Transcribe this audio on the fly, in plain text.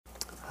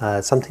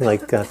something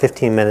like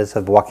 15 minutes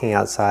of walking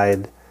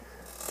outside,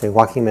 doing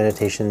walking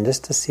meditation,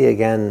 just to see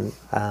again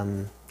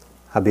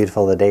how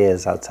beautiful the day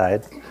is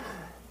outside.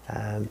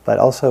 But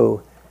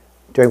also,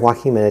 during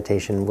walking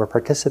meditation, we're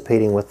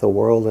participating with the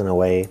world in a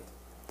way.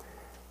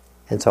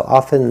 And so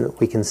often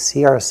we can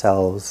see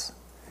ourselves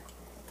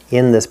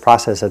in this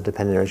process of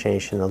dependent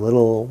origination a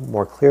little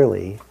more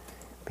clearly,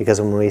 because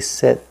when we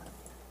sit,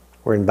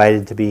 we're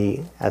invited to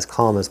be as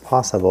calm as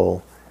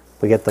possible.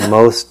 We get the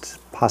most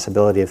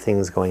possibility of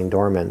things going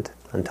dormant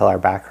until our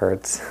back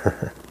hurts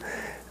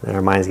and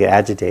our minds get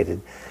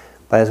agitated.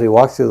 But as we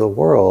walk through the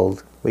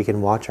world, we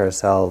can watch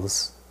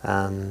ourselves,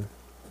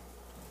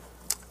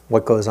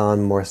 what goes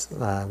on more.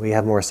 We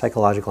have more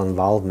psychological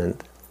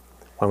involvement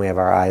when we have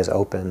our eyes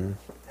open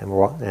and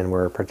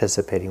we're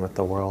participating with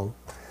the world.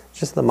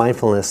 Just the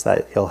mindfulness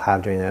that you'll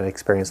have during that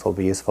experience will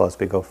be useful as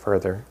we go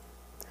further.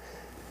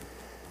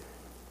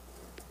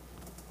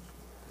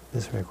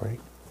 This is recording?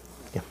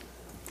 Yeah.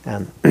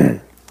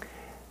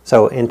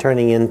 So in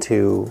turning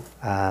into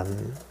a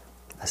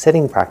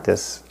sitting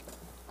practice,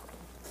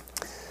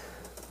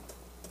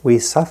 we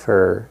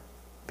suffer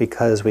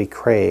because we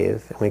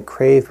crave, and we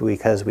crave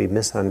because we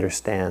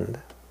misunderstand.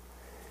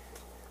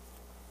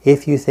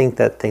 If you think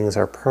that things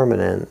are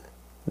permanent,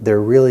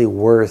 they're really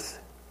worth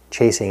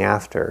chasing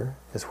after.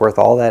 It's worth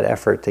all that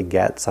effort to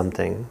get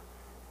something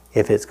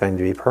if it's going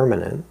to be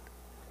permanent.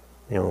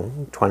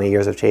 20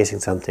 years of chasing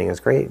something is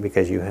great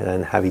because you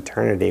then have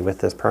eternity with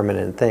this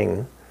permanent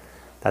thing.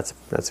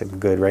 That's a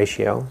good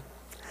ratio.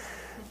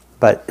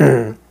 But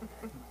the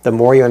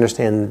more you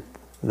understand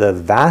the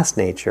vast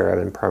nature of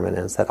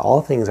impermanence, that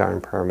all things are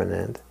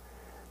impermanent,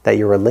 that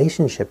your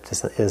relationship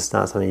is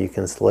not something you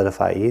can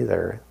solidify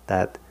either,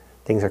 that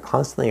things are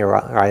constantly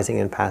arising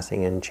and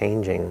passing and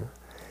changing,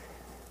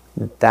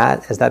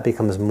 as that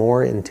becomes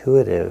more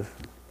intuitive,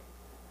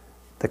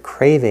 the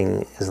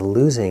craving is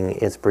losing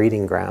its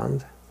breeding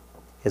ground.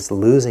 It's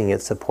losing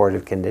its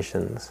supportive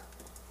conditions.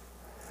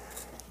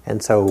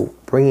 And so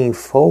bringing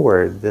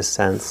forward this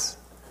sense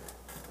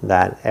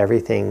that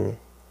everything,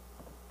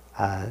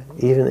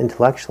 even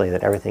intellectually,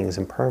 that everything is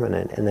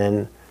impermanent, and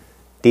then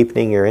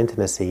deepening your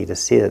intimacy to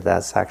see that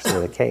that's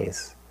actually the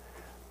case,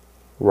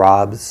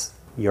 robs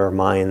your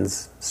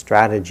mind's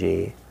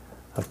strategy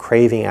of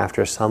craving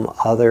after some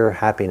other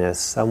happiness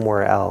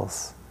somewhere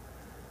else,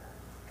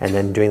 and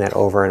then doing that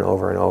over and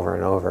over and over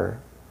and over.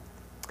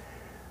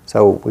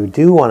 So we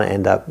do want to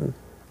end up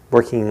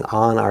working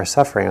on our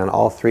suffering on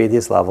all three of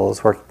these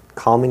levels. We're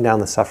calming down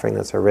the suffering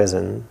that's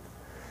arisen,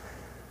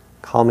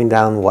 calming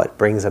down what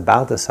brings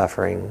about the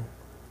suffering,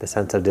 the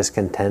sense of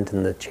discontent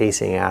and the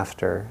chasing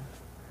after,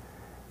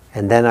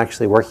 and then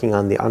actually working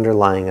on the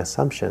underlying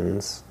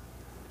assumptions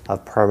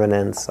of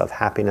permanence, of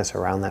happiness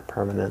around that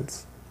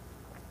permanence.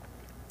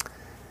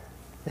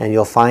 And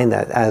you'll find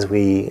that as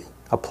we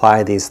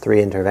apply these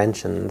three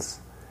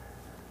interventions,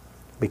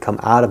 we come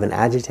out of an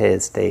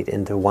agitated state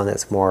into one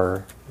that's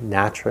more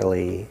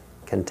naturally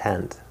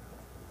content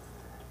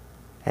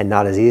and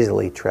not as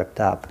easily tripped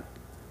up.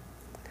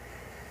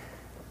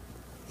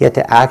 Yet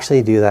to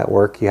actually do that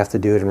work, you have to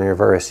do it in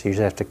reverse. You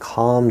usually have to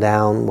calm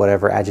down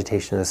whatever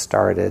agitation has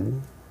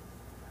started,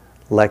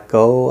 let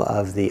go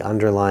of the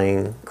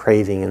underlying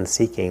craving and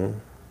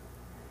seeking,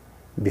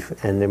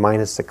 and the mind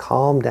has to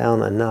calm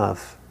down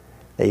enough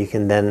that you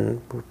can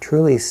then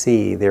truly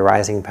see the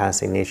arising,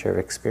 passing nature of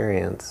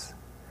experience.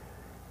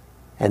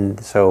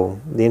 And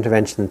so the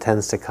intervention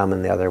tends to come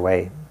in the other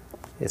way.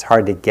 It's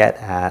hard to get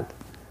at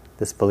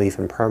this belief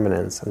in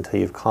permanence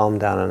until you've calmed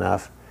down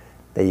enough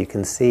that you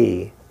can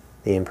see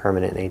the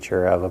impermanent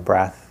nature of a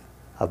breath,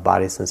 of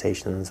body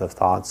sensations, of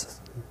thoughts,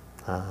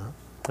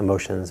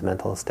 emotions,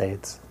 mental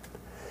states.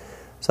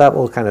 So that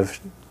will kind of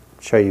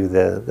show you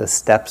the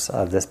steps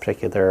of this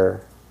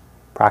particular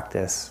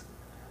practice.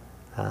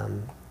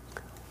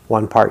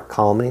 One part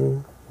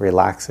calming,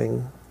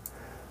 relaxing.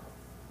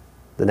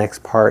 The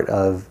next part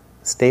of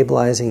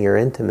stabilizing your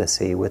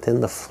intimacy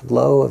within the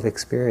flow of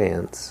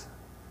experience.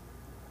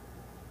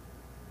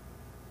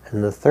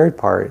 And the third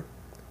part,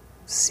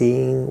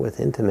 seeing with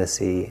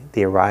intimacy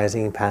the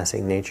arising,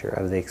 passing nature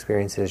of the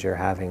experiences you're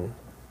having,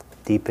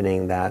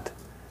 deepening that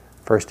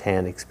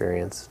first-hand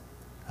experience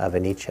of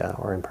anicca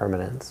or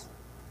impermanence.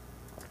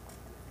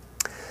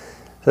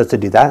 So to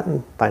do that,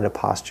 find a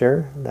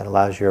posture that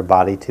allows your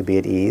body to be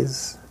at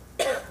ease.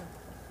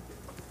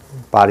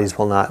 Bodies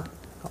will not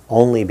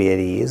only be at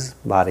ease.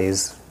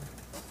 Bodies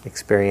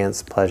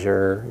experience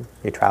pleasure,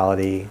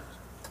 neutrality,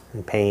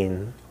 and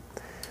pain.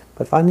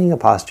 But finding a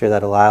posture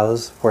that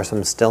allows for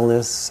some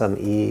stillness, some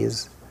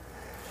ease.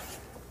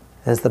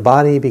 As the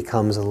body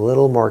becomes a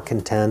little more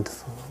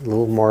content, a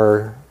little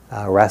more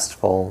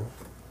restful,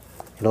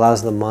 it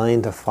allows the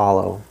mind to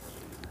follow.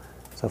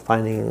 So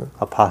finding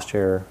a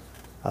posture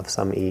of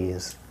some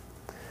ease.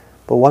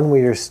 But one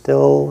where you're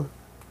still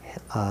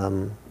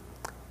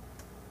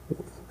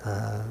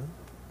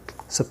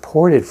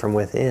supported from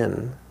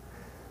within.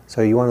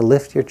 So you want to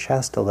lift your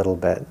chest a little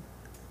bit.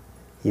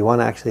 You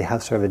want to actually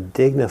have sort of a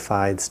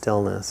dignified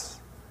stillness.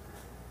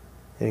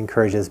 It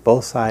encourages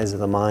both sides of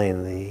the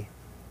mind, the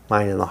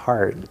mind and the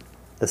heart,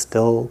 the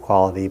still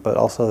quality, but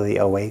also the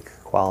awake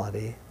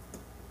quality.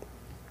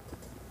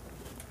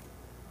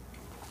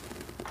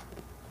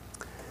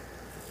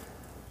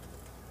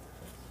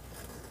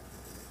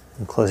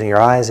 And closing your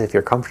eyes if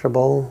you're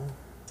comfortable,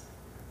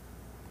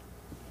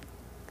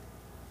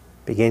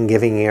 begin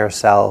giving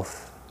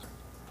yourself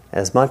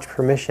as much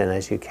permission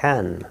as you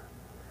can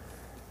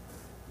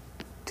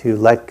to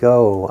let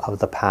go of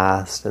the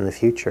past and the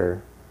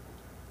future,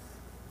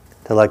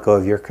 to let go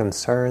of your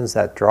concerns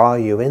that draw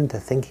you into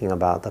thinking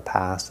about the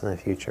past and the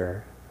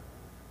future.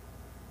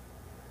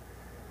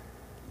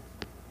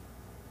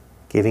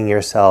 Giving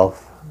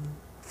yourself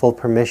full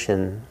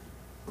permission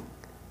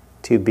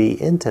to be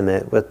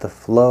intimate with the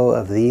flow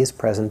of these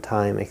present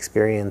time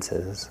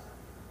experiences.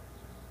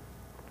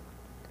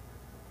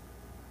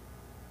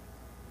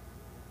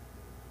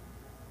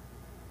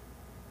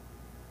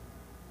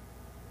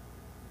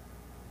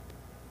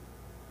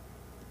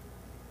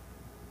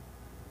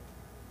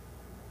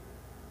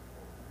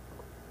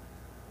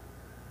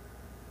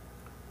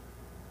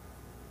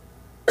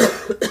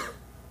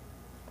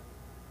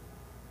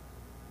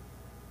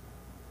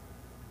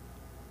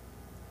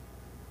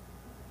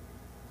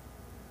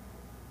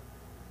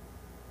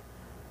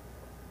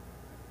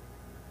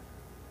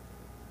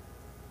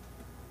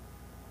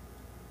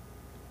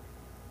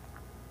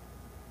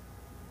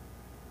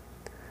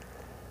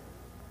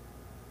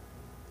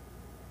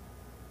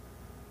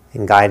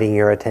 And guiding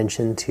your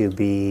attention to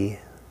be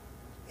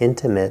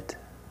intimate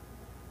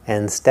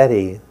and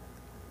steady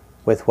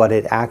with what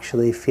it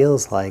actually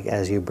feels like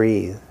as you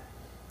breathe.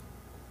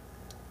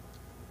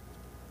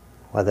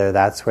 Whether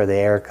that's where the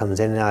air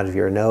comes in and out of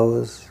your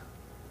nose,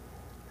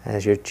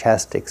 as your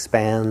chest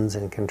expands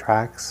and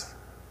contracts,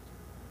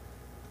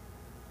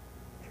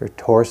 your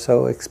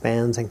torso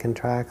expands and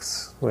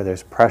contracts, where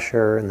there's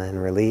pressure and then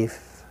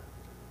relief.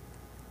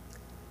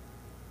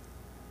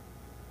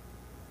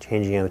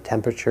 Changing of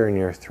temperature in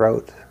your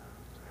throat.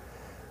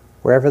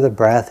 Wherever the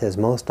breath is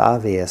most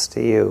obvious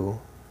to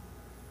you,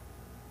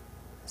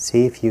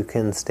 see if you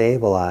can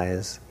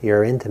stabilize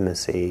your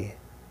intimacy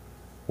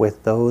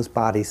with those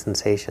body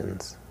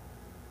sensations.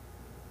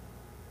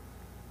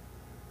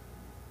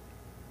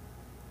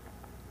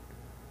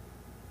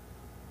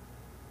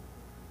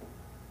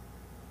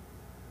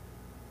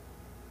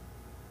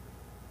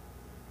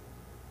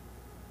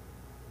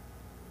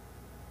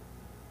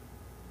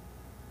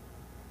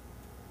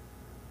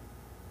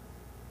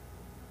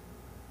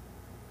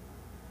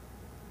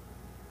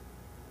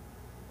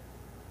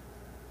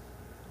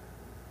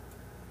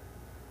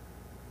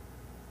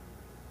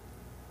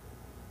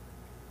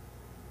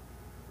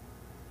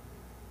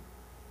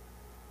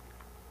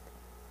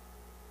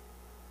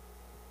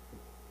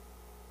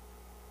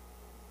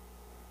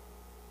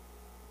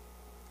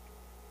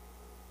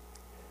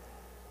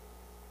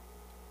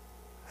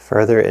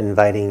 Further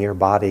inviting your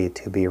body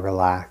to be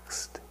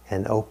relaxed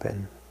and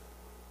open.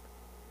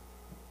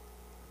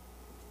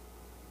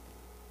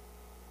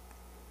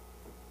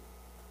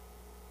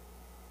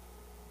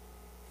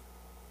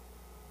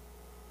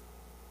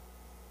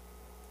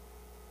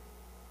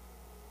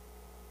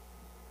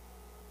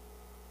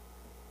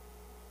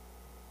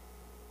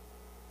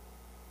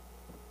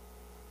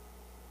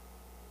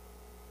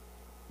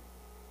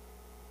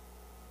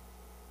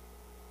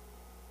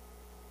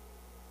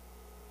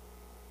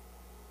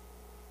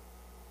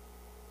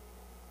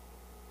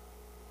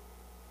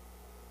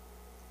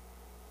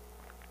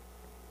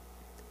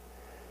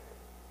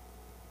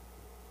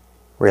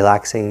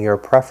 Relaxing your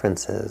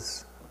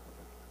preferences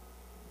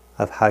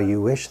of how you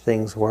wish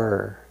things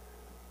were,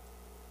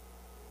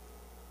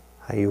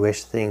 how you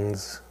wish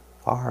things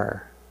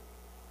are,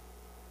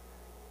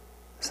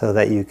 so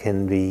that you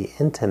can be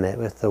intimate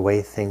with the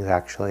way things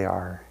actually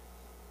are.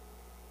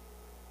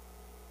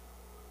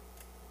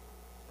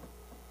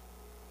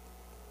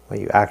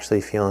 What you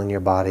actually feel in your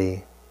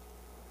body,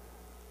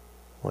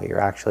 what you're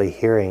actually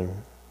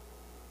hearing.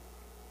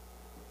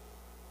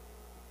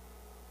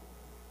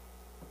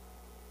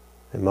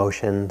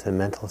 Emotions and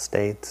mental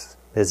states,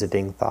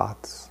 visiting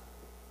thoughts.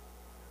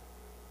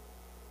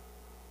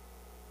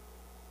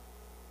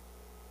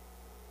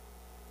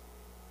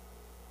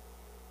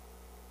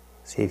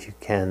 See if you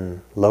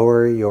can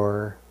lower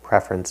your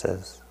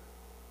preferences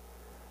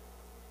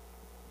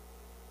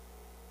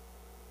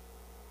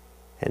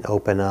and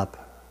open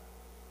up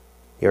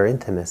your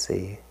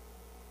intimacy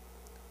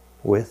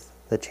with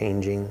the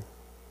changing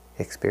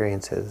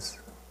experiences.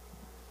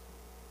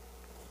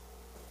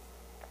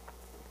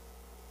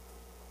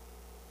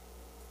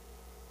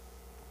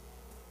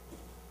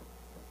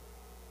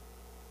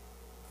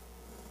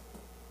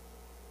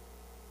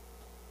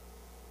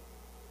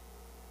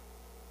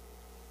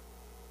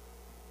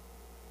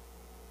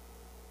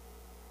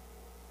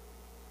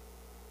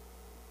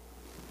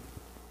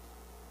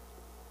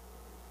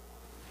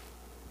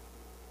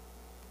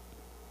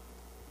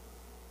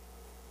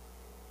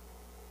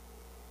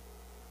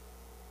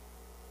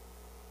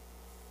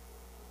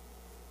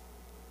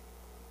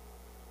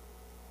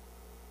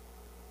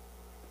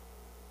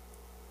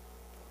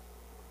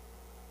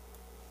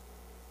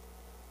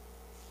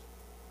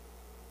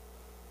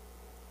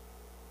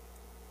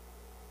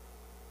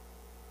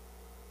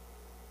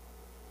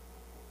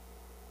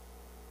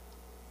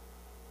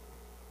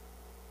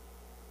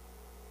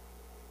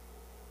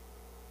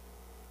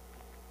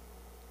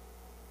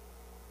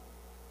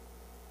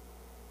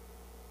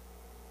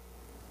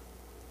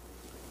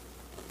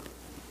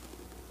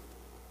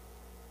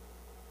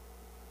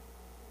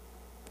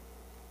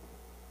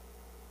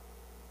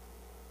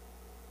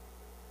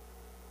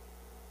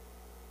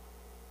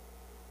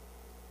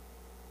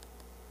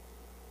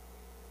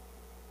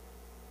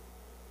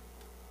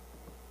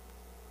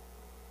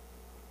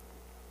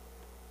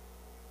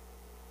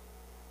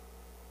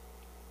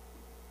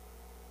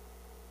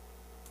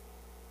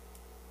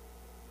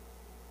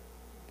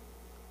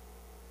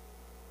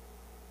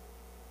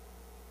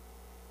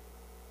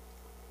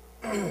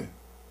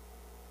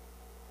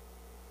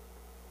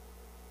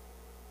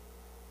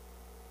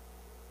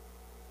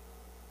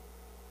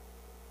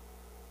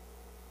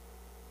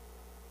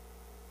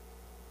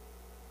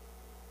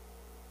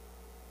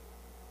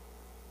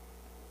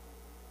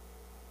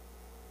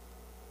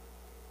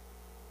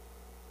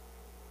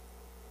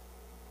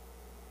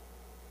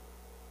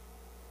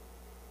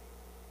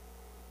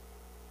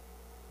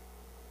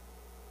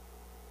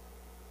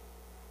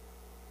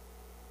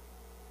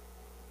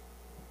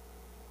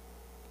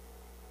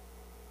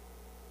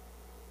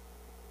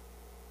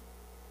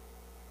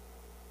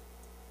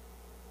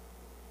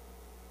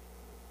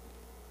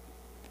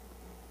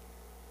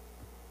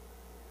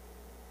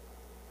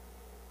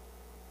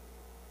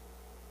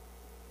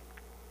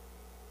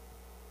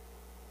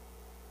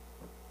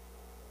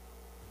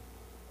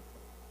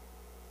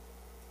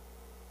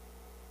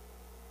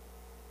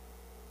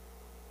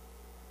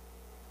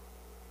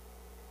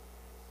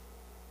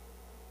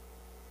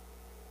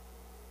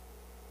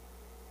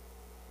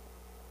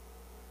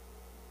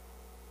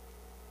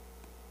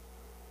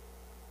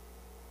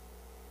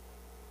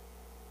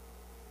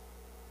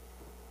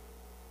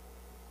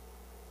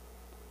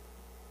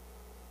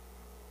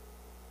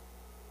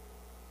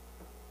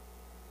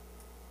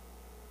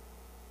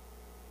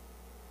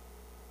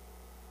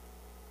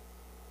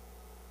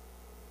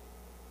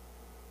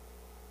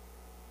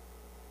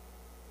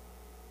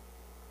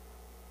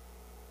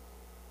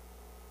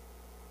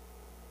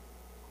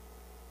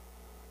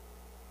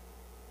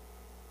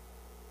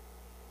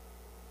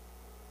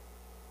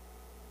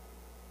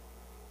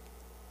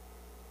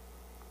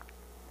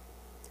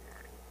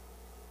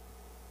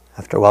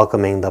 After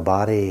welcoming the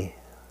body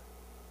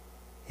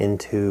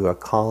into a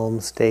calm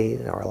state,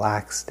 a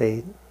relaxed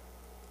state,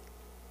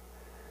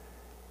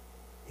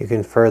 you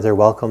can further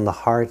welcome the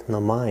heart and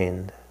the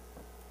mind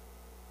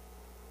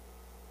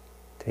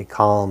to be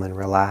calm and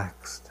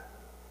relaxed.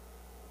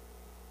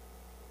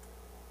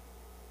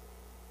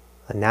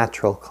 A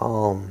natural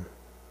calm,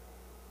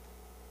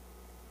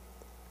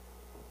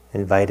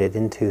 invited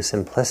into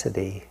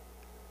simplicity,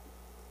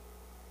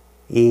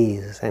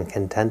 ease and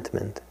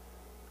contentment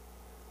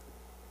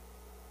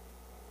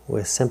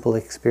with simple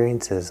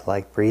experiences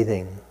like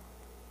breathing,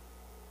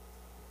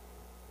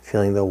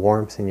 feeling the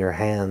warmth in your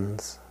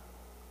hands,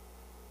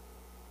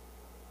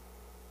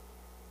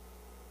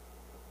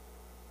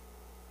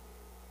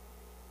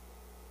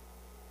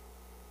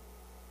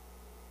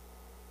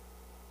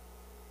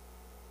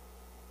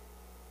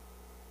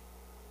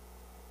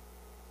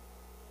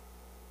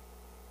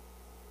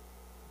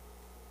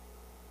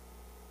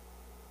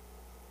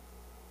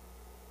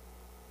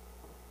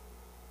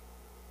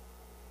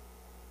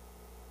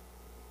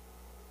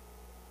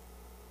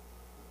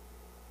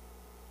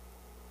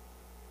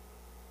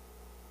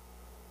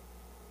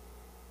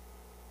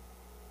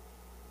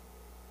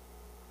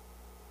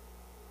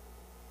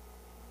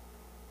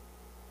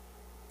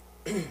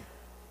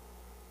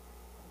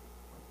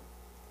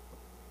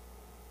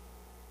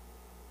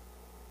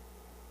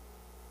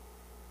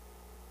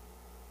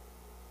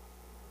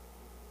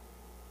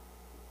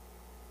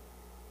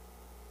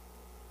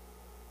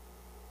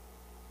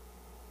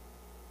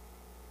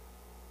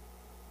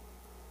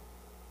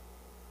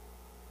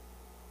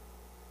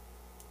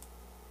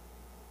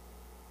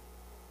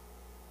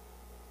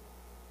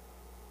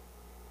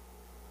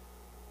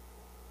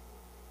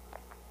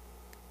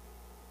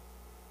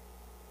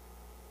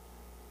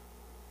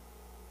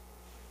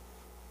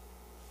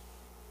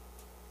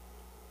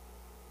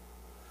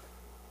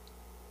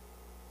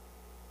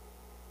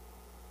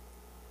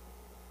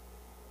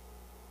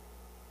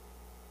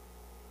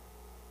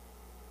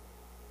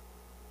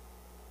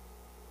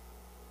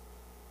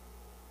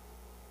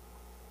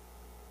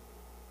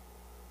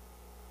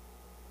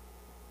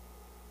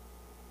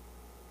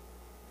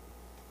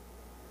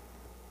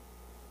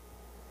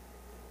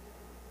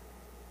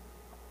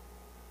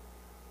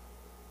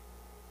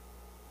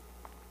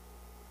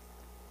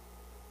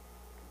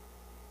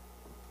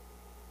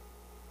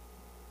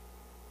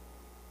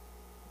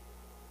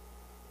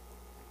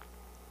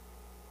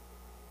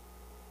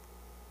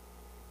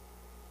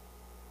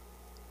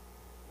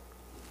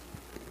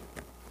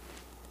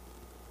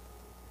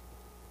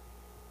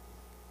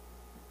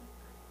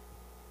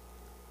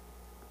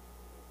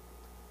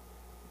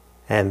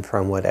 and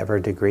from whatever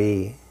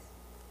degree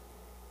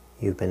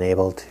you've been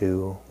able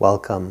to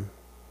welcome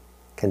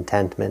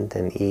contentment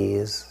and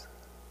ease,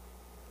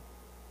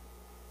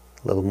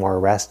 a little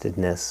more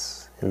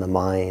restedness in the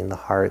mind, the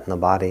heart, and the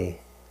body.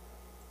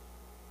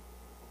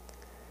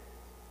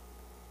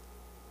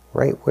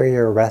 Right where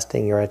you're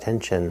resting your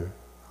attention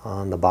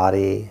on the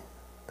body,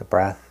 the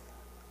breath,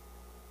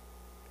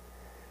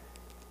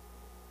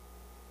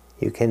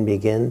 you can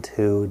begin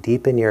to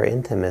deepen your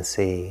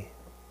intimacy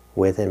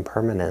with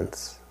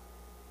impermanence.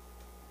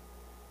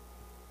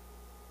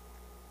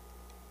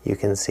 You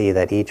can see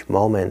that each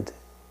moment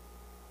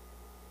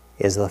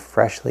is the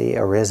freshly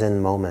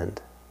arisen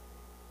moment.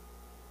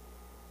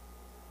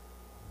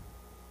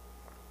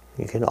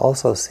 You can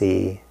also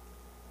see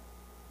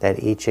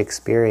that each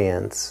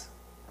experience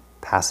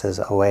passes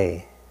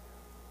away.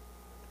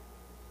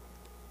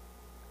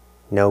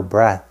 No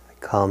breath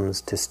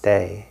comes to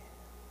stay.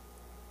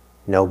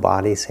 No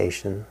body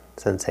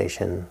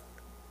sensation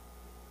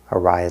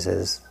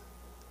arises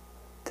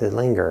to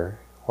linger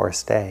or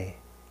stay.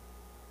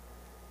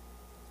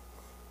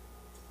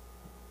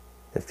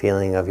 The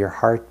feeling of your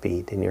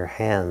heartbeat in your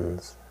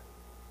hands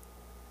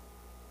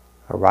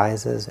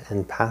arises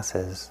and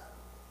passes.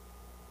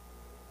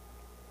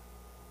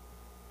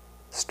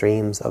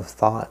 Streams of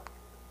thought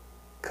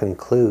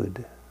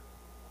conclude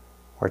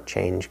or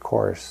change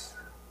course.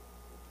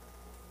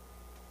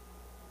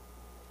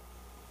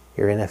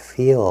 You're in a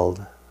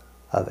field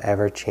of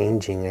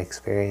ever-changing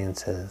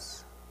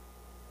experiences,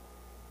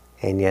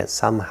 and yet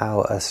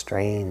somehow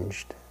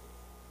estranged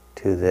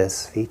to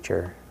this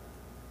feature.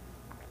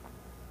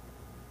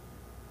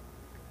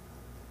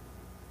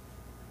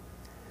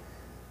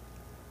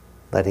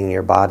 Letting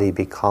your body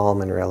be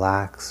calm and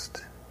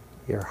relaxed,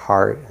 your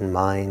heart and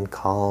mind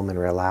calm and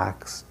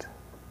relaxed.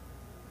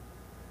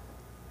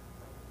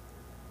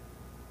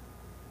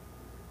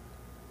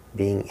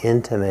 Being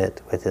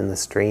intimate within the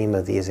stream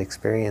of these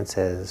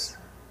experiences,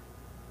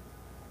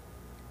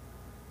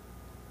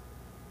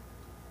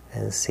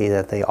 and see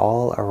that they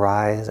all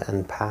arise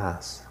and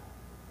pass.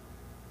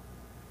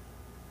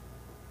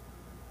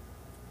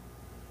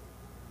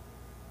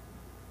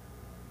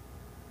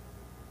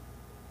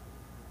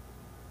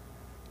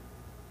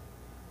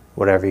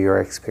 Whatever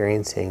you're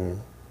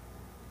experiencing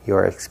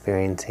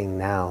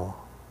now.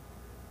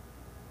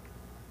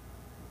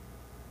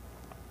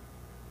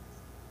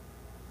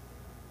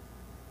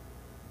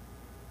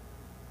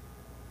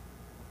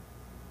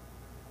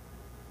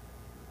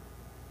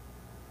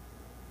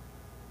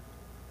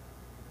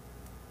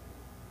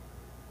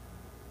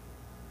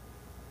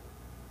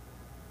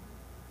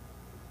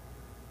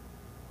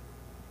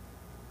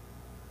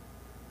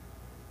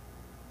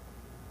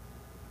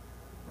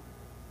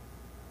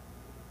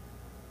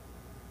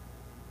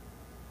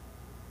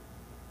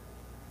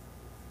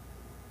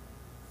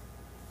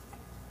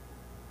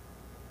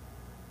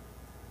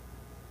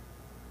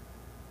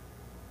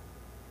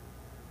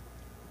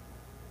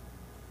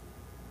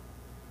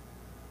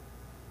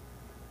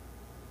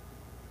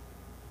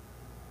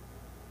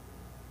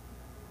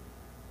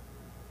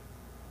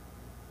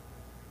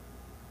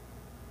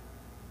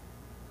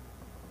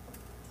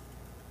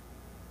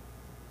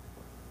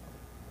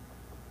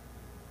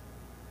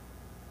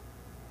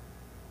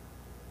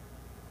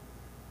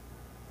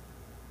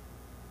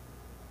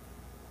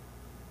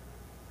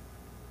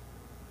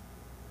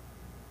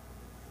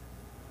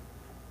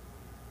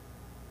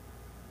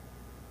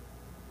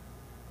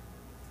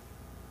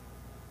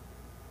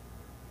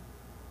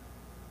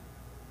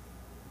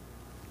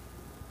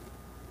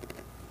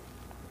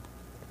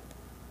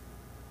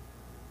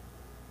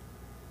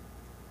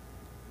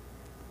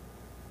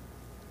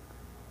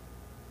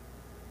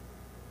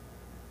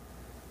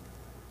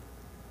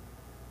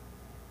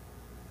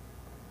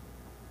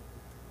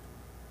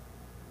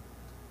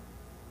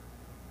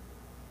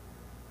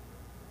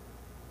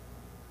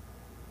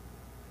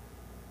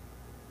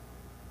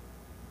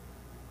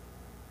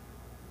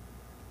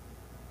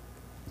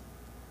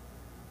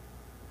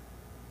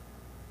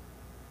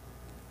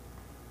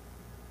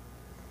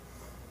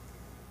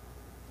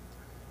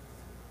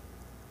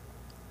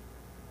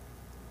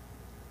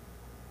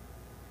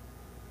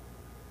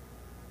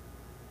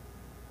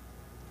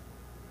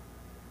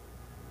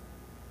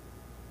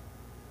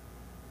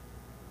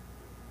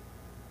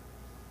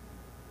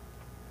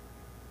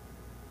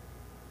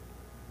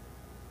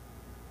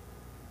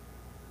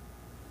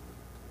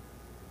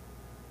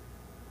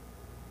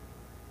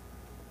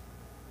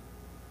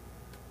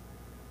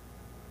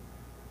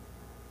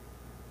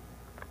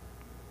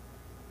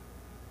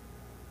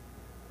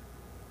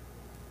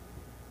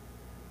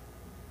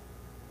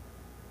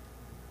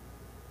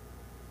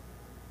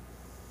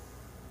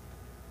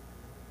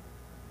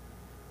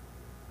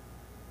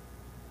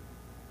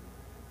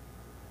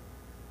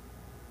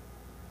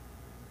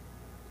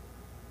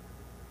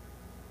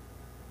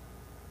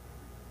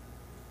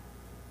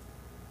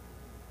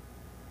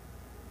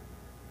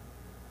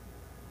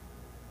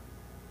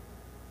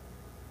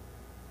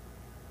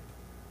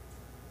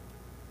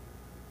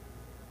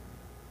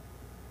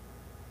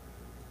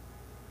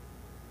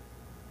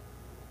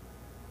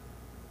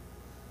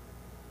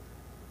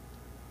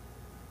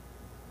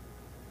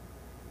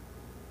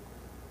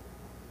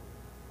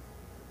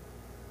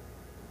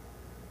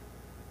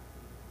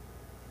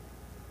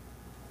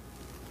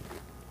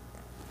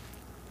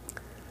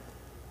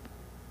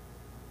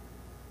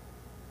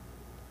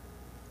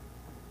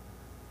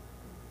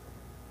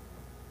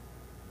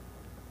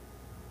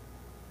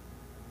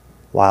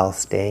 While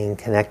staying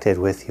connected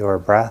with your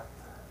breath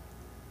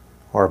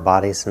or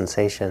body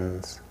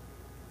sensations,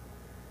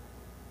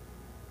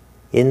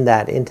 in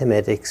that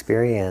intimate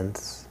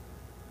experience,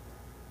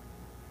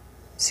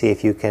 see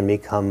if you can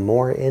become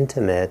more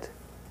intimate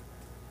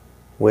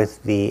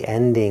with the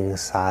ending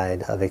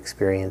side of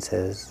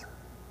experiences.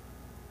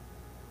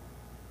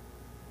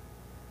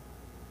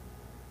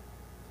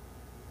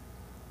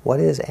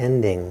 What is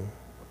ending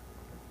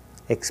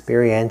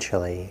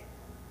experientially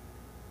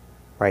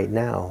right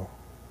now?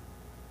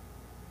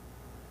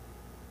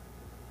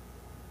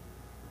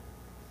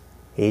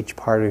 Each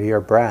part of your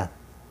breath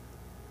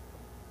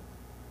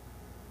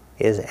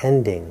is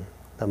ending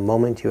the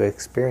moment you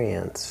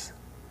experience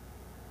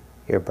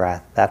your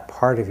breath. That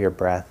part of your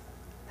breath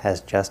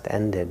has just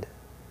ended.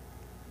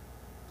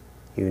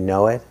 You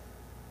know it,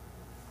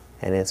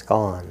 and it's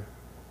gone.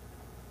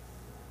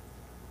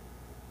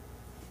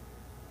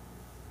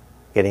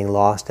 Getting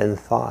lost in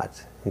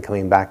thought and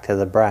coming back to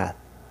the breath.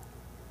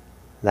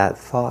 That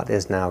thought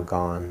is now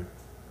gone.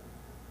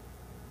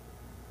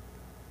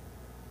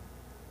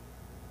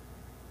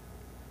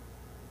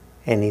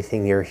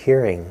 Anything you're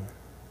hearing,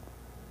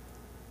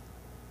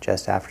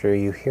 just after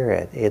you hear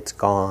it, it's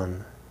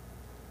gone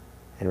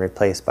and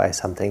replaced by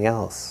something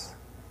else,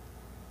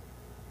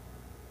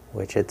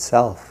 which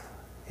itself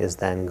is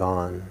then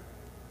gone.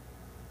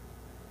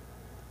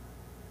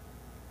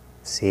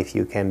 See if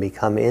you can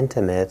become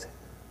intimate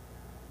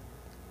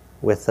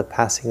with the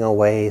passing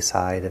away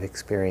side of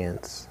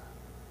experience.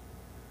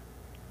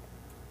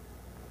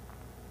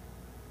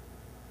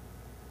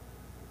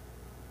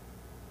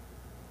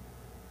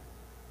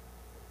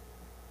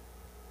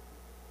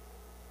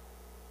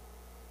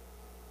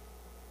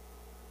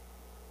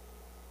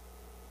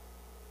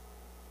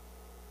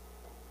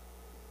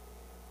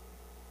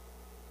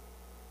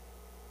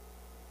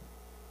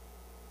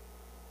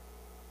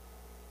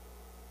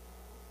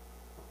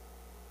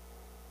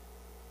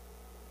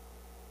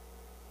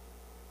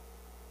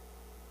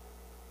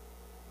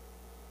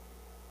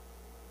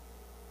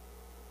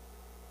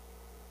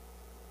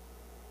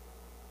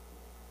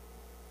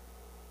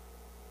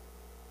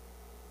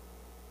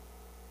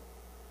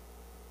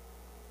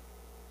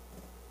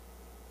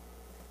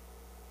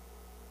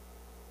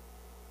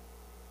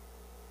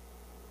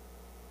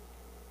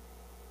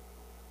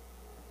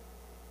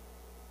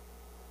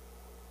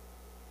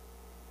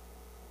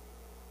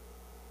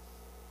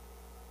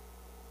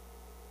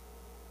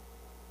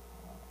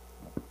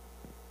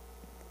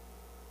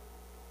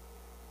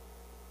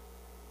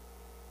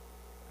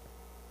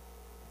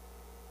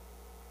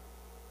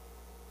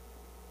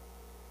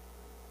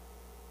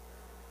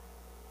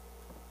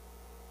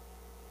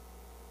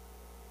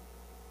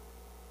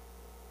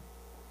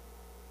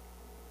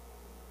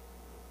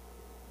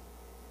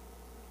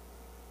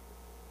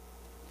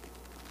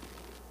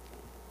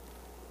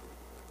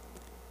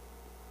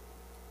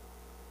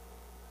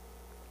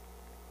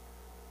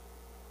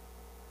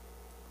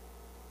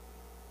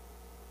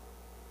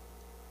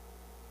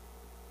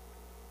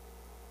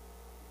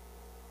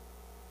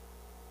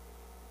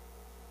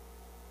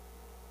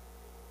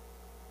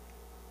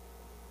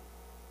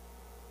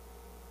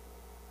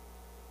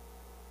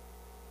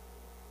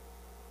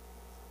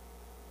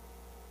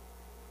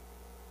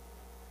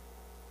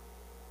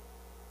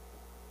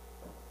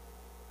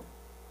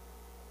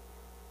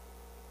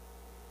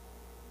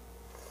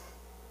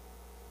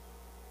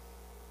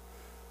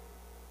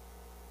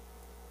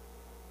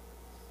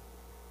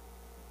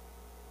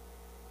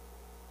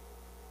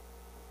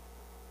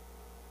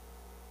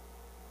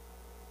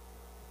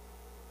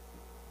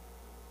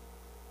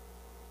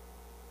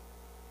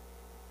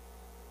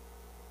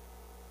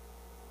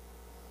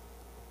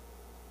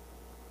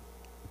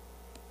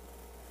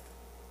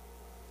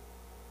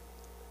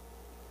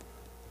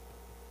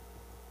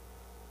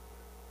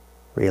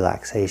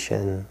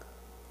 Relaxation,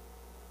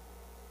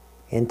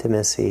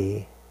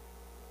 intimacy,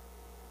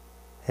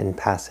 and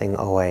passing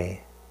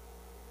away.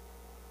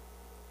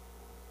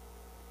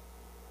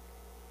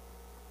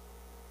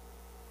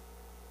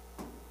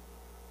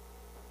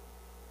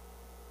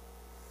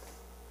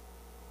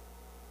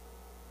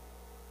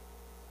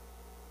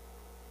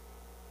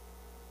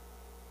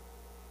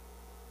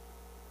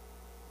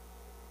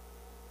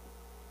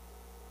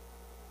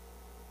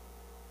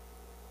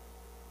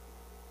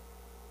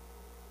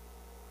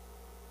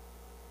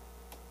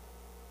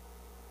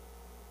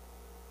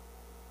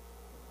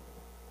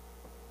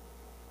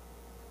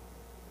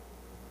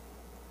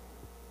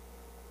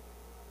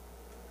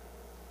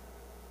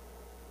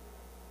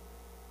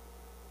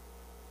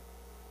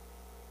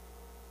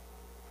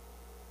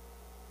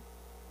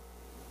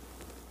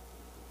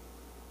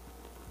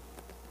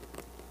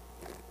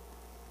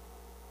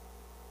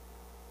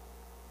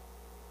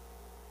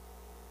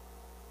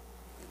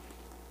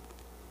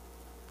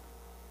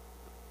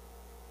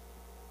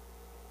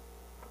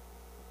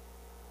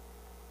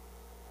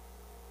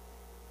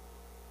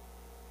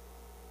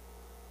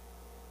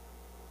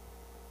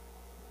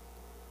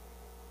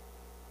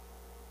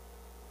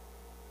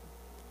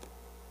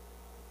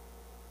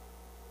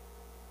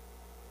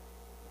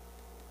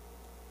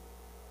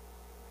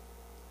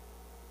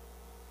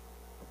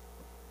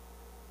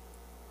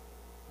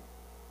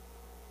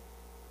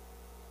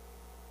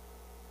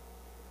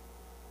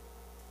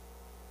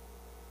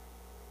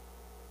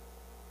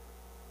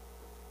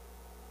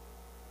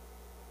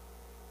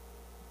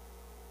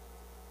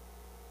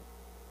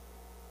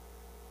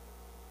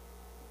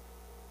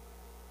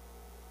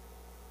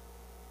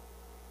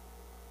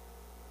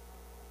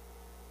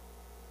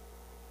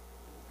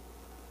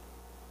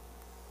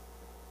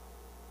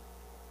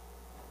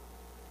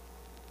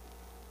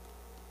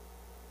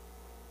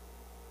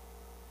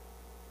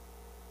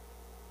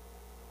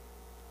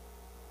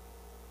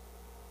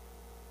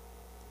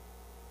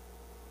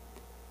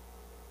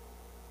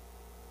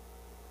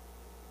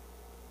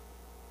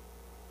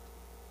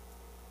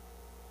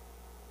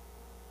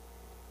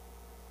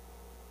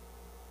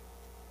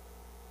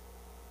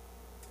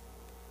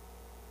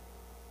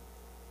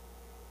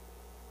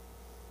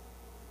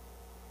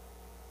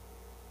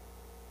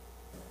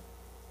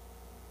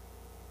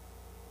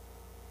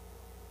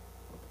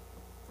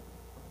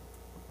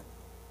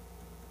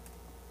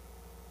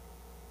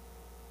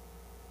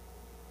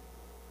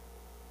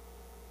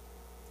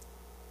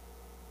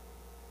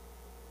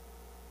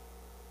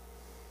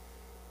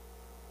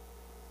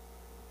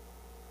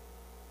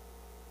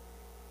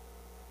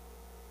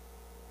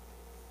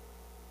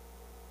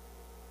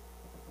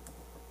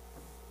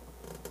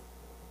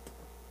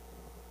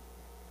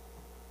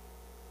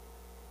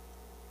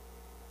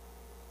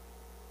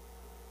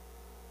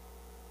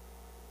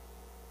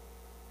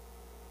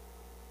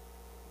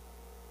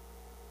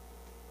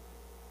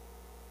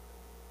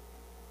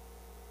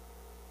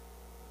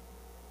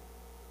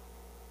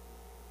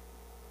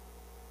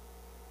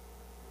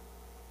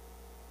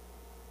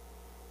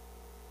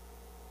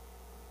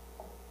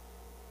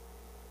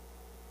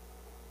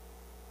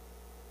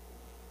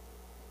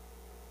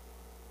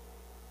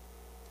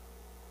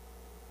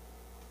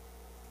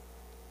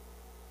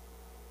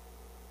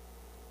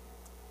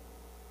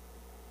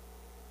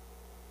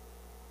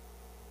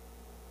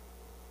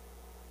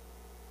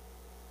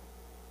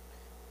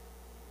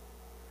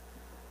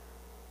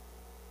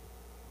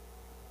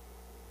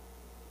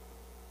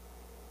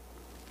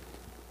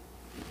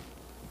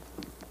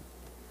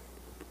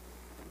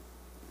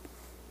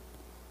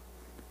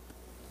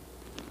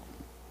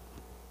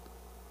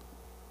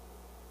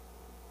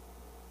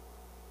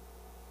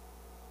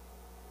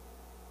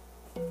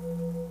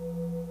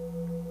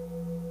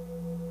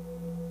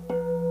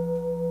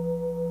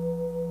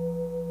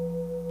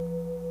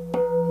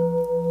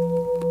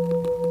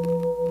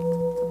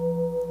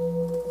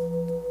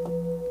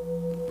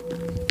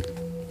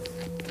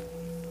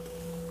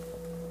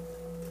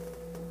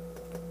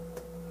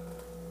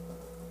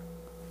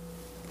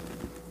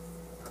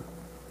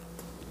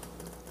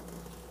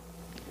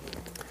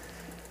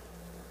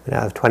 We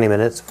now have 20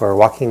 minutes for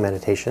walking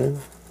meditation,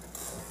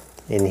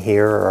 in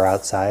here or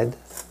outside.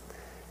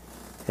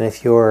 And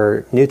if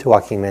you're new to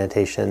walking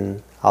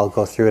meditation, I'll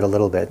go through it a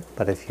little bit,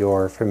 but if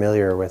you're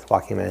familiar with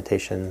walking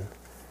meditation,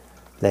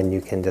 then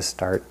you can just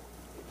start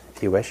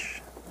if you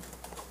wish.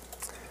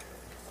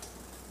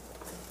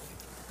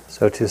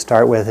 So to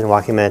start with in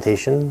walking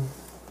meditation,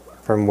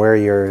 from where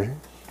you're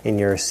in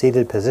your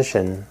seated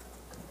position,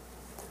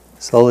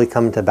 slowly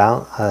come to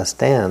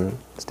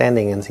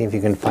standing, and see if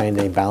you can find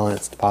a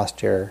balanced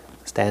posture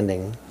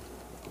standing.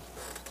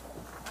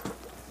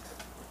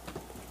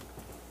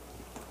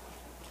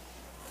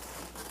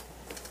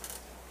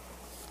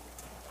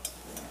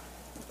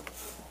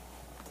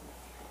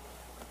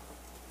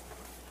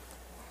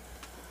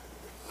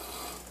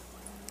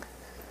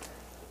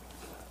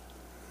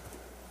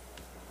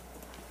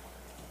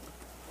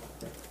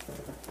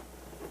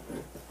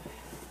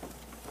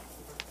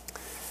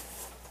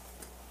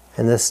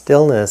 And this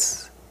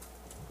stillness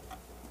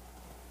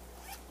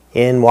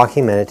in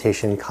walking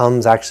meditation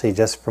comes actually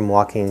just from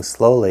walking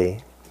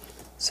slowly,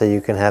 so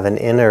you can have an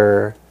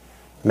inner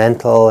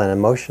mental and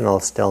emotional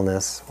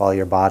stillness while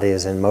your body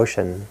is in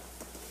motion.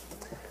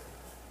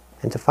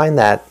 And to find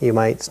that, you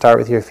might start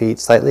with your feet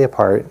slightly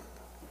apart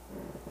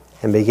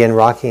and begin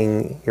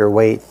rocking your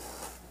weight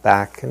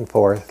back and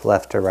forth,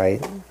 left to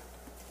right.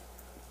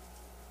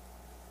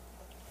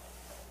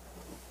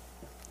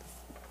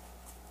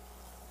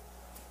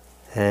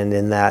 And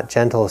in that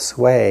gentle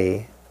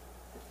sway,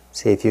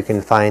 see if you can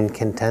find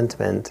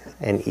contentment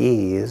and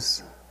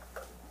ease,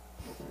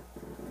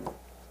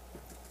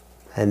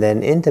 and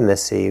then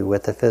intimacy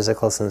with the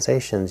physical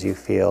sensations you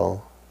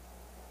feel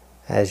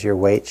as your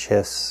weight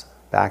shifts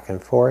back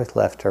and forth,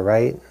 left to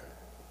right.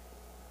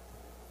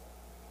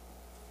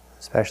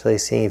 Especially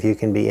seeing if you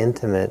can be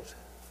intimate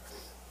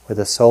with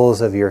the soles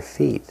of your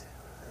feet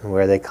and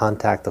where they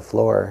contact the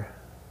floor.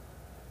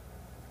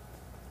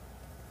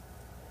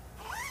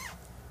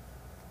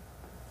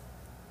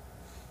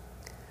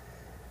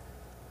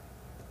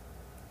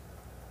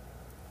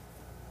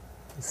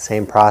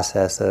 Same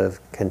process of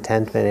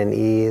contentment and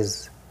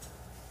ease,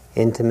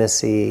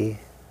 intimacy,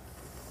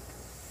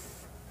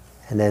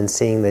 and then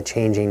seeing the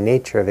changing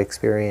nature of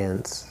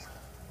experience.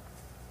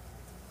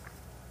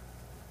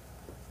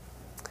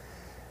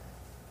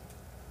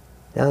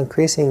 Now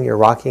increasing your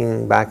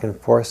rocking back and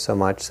forth so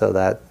much so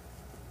that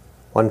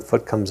one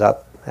foot comes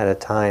up at a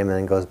time and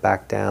then goes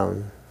back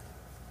down,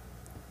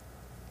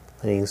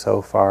 leaning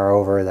so far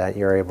over that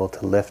you're able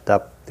to lift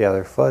up the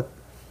other foot.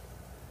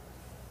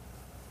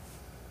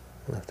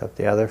 Lift up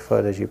the other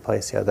foot as you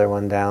place the other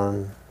one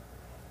down.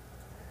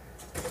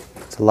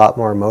 It's a lot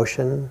more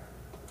motion.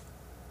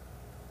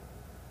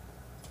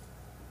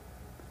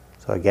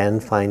 So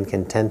again, find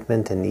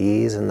contentment and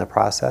ease in the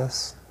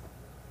process.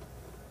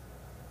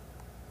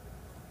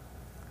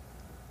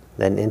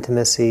 Then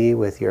intimacy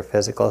with your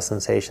physical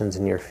sensations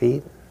in your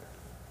feet.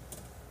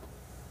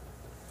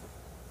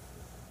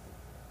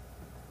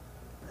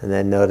 And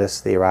then notice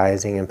the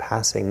arising and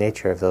passing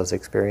nature of those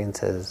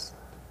experiences.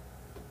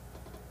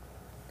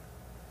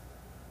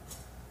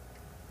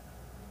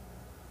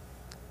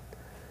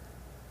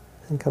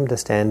 And come to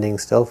standing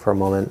still for a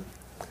moment.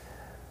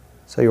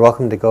 So you're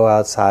welcome to go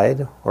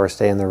outside or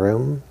stay in the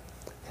room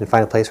and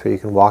find a place where you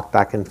can walk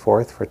back and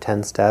forth for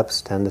 10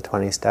 steps, 10 to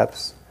 20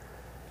 steps.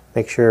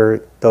 Make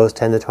sure those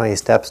 10 to 20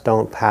 steps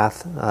don't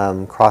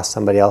cross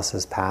somebody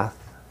else's path.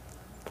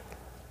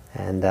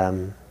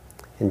 And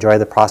enjoy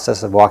the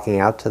process of walking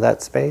out to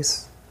that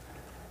space.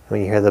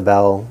 When you hear the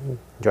bell,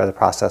 enjoy the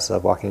process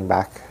of walking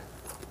back.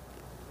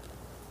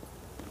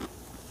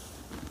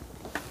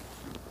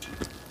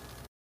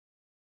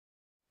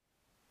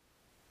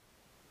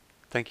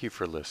 Thank you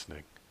for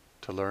listening.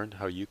 To learn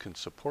how you can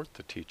support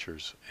the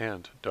teachers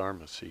and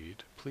Dharma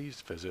Seed,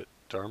 please visit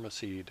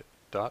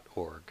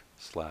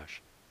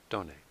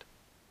dharmaseed.org/donate.